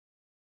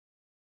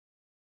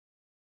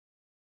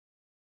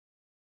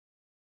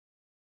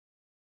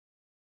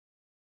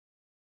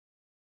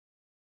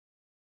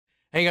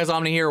Hey guys,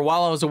 Omni here.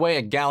 While I was away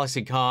at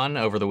GalaxyCon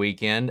over the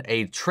weekend,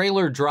 a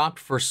trailer dropped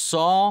for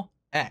Saw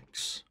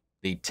X,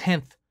 the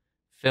 10th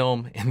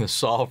film in the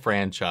Saw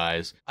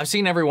franchise. I've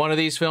seen every one of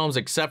these films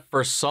except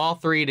for Saw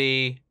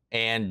 3D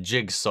and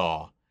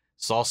Jigsaw.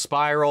 Saw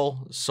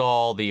Spiral,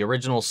 Saw the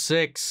original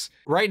 6.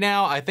 Right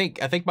now, I think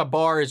my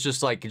bar is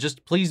just like,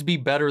 just please be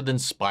better than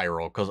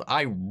Spiral, because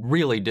I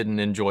really didn't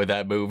enjoy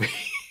that movie.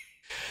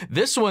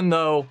 This one,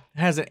 though,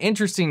 has an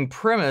interesting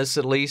premise,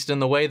 at least in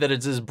the way that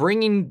it is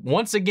bringing,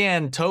 once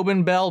again,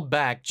 Tobin Bell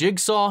back,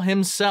 Jigsaw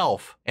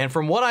himself. And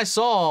from what I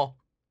saw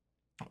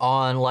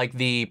on like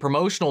the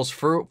promotionals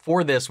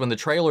for this when the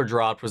trailer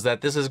dropped, was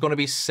that this is going to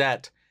be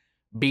set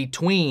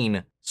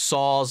between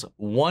Saws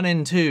 1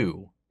 and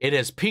 2. It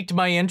has piqued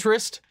my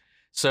interest,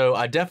 so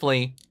I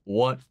definitely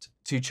want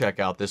to check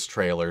out this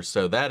trailer.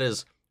 So that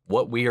is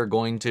what we are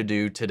going to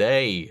do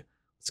today.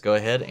 Let's go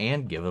ahead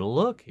and give it a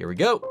look. Here we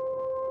go.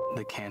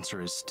 The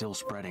cancer is still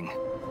spreading.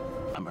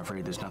 I'm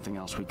afraid there's nothing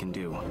else we can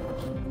do.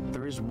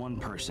 There is one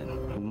person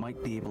who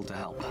might be able to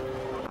help.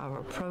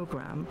 Our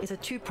program is a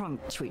two-pronged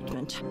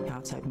treatment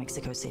outside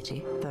Mexico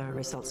City. The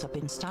results have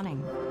been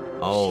stunning.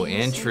 Oh,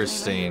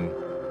 interesting.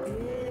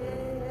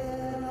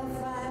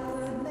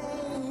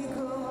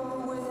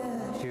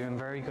 You're in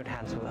very good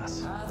hands with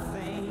us.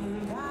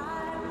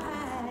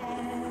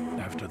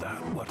 After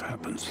that, what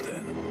happens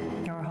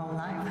then? Your whole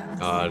life.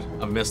 God,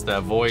 I missed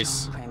that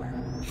voice.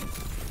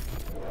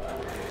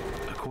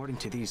 According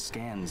to these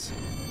scans,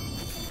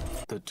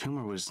 the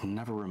tumor was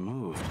never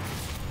removed.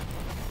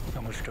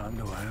 How much time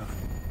do I have?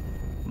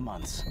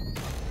 Months,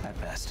 at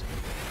best.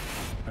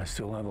 I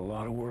still have a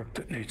lot of work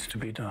that needs to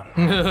be done.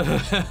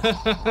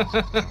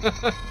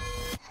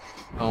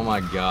 Oh my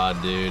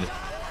God, dude.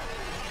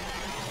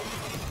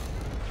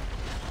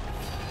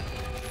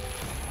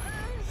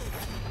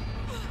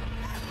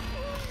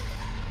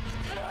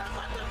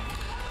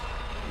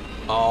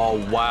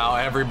 Oh wow,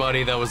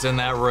 everybody that was in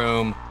that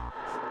room.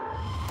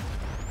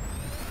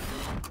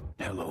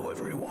 Hello,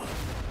 everyone.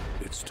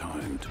 It's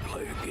time to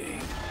play a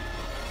game.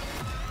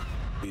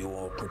 You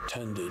all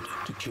pretended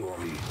to cure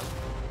me,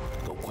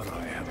 but what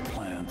I have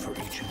planned for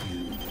each of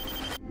you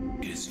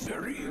is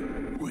very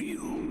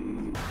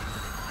real.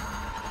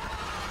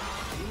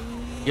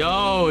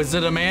 Yo, is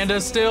it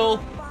Amanda still?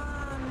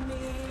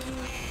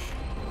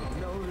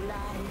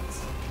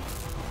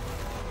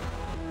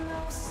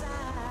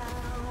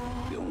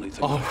 The only thing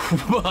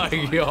Oh my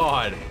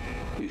God.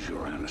 is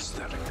your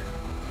anesthetic.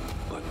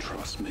 But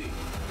trust me,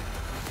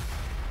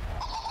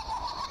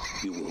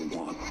 you will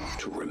want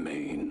to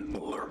remain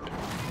alert.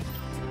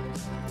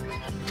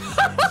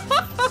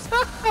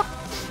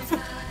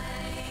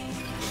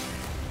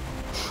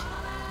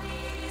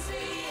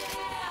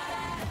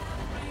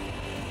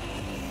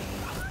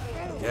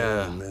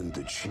 Yeah. Amend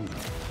the chief.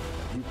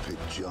 You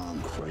picked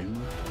John Kramer?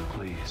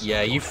 Please.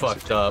 Yeah, you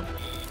fucked up.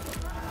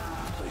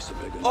 Place a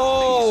big enough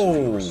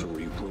Oh! piece of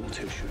your cerebral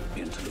tissue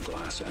into the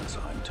glass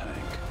enzyme tank.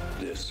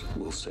 This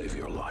will save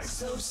your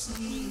life.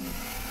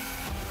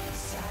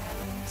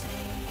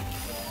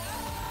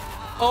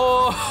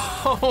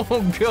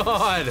 Oh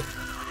God.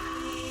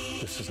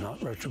 This is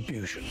not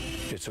retribution.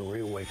 It's a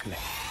reawakening.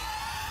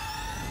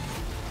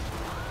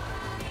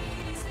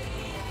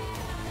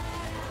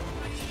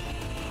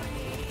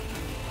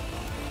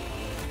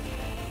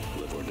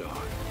 Live or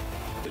die.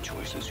 The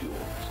choice is yours.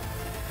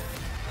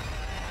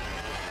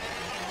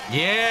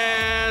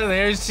 Yeah,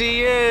 there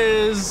she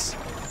is.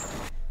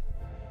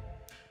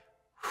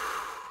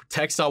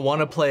 Text, I want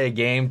to play a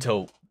game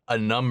to a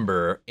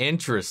number.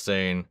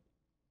 Interesting.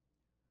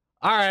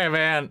 All right,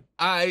 man.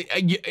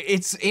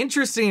 It's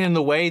interesting in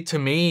the way to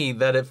me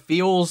that it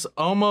feels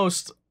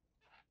almost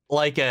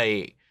like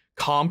a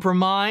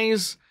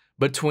compromise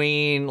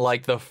between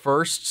like the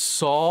first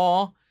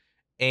Saw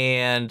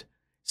and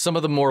some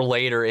of the more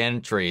later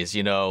entries,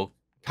 you know,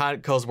 kind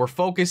of because we're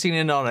focusing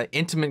in on an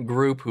intimate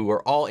group who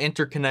are all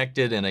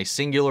interconnected in a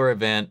singular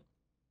event,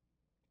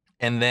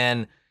 and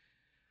then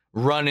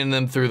running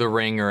them through the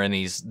ringer in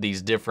these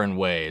different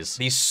ways,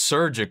 these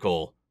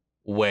surgical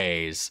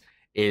ways.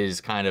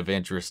 Is kind of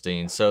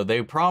interesting. So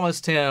they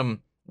promised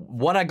him,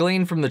 what I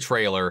gleaned from the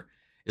trailer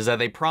is that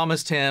they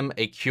promised him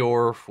a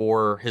cure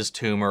for his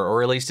tumor,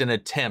 or at least an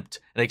attempt,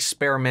 an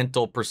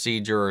experimental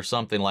procedure or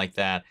something like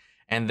that.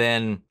 And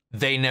then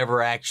they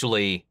never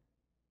actually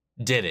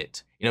did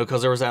it. You know,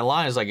 because there was that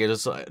line, it's like, it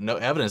is no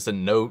evidence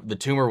that the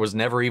tumor was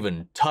never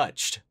even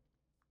touched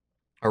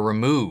or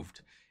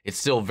removed. It's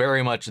still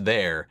very much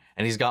there,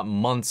 and he's got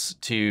months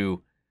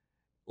to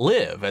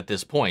live at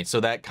this point.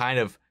 So that kind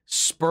of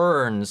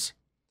spurns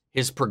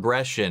his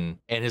progression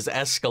and his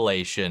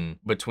escalation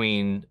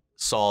between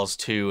Saws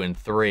 2 and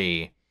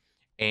 3.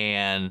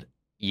 And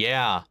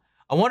yeah,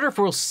 I wonder if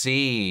we'll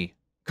see,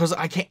 because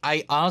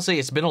I honestly,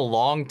 it's been a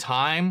long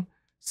time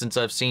since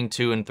I've seen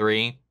 2 and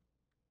 3.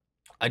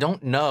 I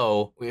don't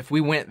know if we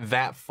went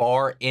that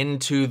far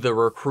into the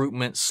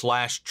recruitment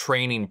 /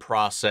 training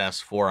process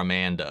for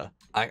Amanda.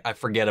 I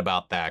forget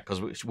about that,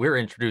 because we were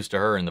introduced to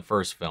her in the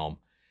first film.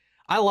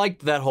 I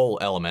liked that whole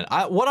element.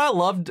 What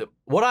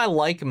I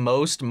like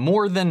most,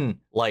 more than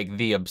like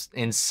the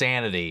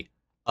insanity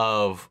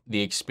of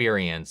the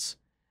experience,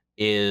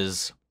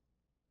 is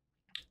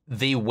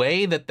the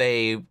way that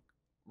they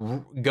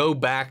go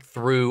back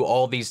through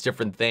all these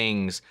different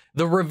things,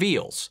 the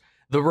reveals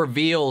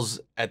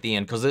at the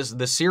end, because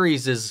the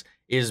series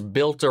is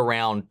built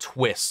around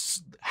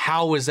twists.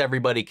 How is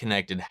everybody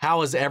connected?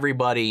 How is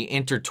everybody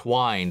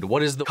intertwined?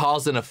 What is the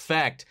cause and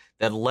effect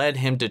that led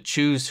him to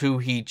choose who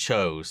he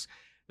chose?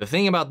 The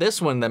thing about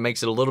this one that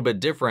makes it a little bit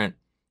different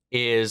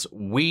is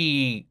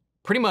we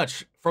pretty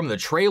much from the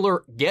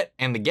trailer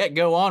and the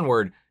get-go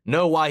onward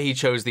know why he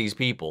chose these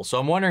people. So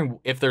I'm wondering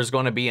if there's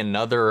going to be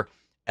another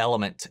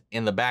element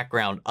in the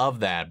background of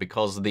that,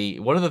 because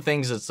one of the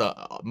things that's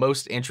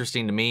most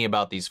interesting to me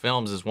about these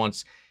films is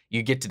once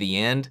you get to the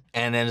end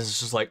and then it's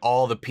just like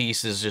all the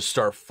pieces just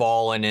start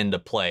falling into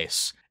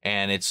place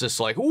and it's just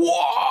like,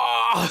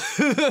 whoa.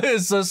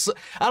 It's just,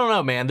 I don't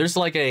know, man, there's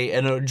like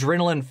an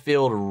adrenaline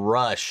filled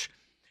rush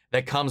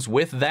that comes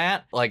with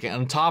that. Like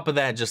on top of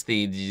that, just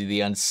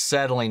the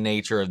unsettling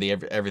nature of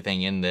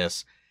everything in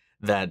this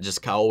that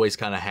just always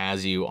kind of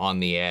has you on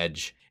the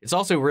edge. It's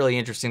also really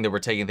interesting that we're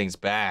taking things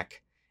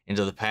back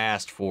into the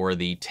past for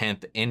the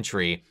 10th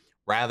entry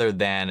rather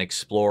than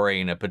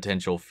exploring a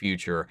potential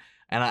future.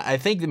 And I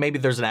think that maybe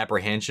there's an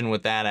apprehension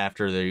with that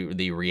after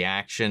the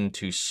reaction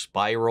to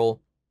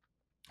Spiral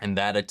and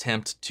that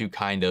attempt to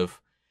kind of,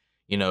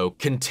 you know,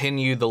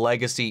 continue the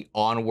legacy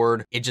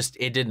onward. It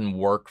didn't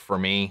work for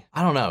me.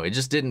 I don't know. It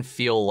just didn't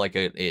feel like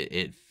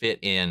it fit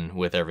in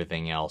with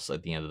everything else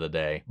at the end of the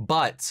day.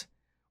 But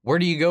where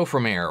do you go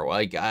from here?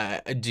 Like,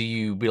 do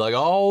you be like,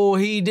 oh,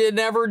 he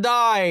never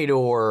died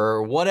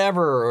or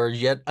whatever, or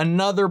yet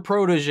another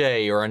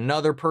protege or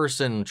another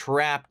person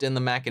trapped in the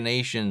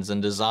machinations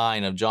and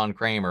design of John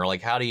Kramer?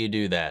 Like, how do you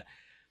do that?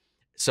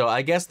 So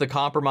I guess the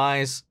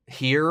compromise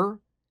here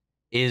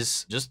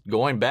is just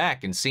going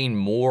back and seeing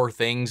more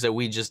things that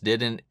we just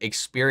didn't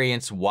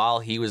experience while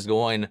he was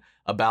going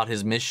about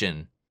his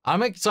mission.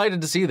 I'm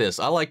excited to see this.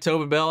 I like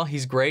Tobin Bell.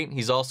 He's great.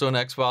 He's also an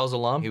X-Files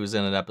alum. He was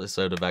in an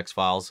episode of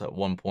X-Files at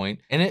one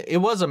point. And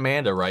it was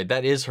Amanda, right?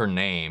 That is her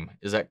name.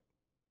 Is that,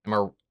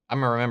 I'm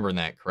remembering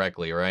that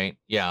correctly, right?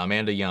 Yeah,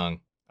 Amanda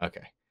Young.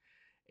 Okay.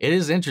 It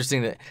is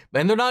interesting that,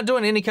 and they're not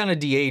doing any kind of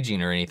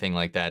de-aging or anything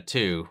like that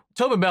too.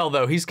 Tobin Bell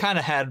though, he's kind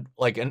of had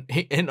like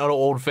an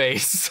old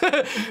face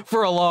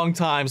for a long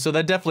time. So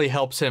that definitely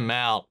helps him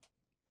out.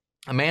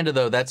 Amanda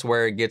though, that's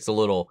where it gets a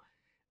little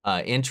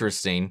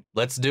interesting.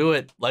 Let's do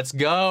it. Let's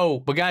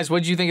go. But guys, what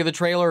did you think of the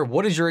trailer?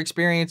 What is your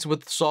experience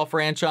with the Saw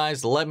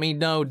franchise? Let me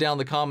know down in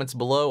the comments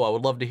below. I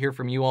would love to hear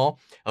from you all.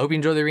 I hope you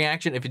enjoyed the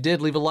reaction. If you did,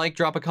 leave a like,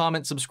 drop a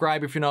comment,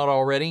 subscribe if you're not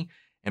already.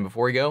 And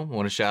before we go, I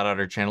want to shout out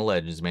our channel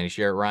legends, Manny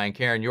Sherritt, Ryan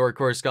Karen, Yori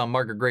Coruscant,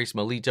 Margaret Grace,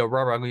 Melito,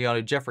 Robert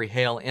Aguiano, Jeffrey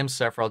Hale, M.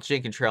 Sephiroth,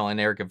 Jake and Trail, and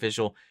Eric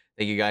Official.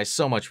 Thank you guys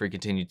so much for your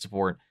continued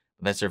support.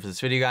 But that's it for this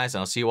video, guys, and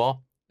I'll see you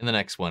all in the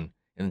next one.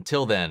 And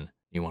until then,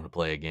 you want to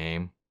play a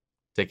game?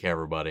 Take care,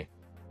 everybody.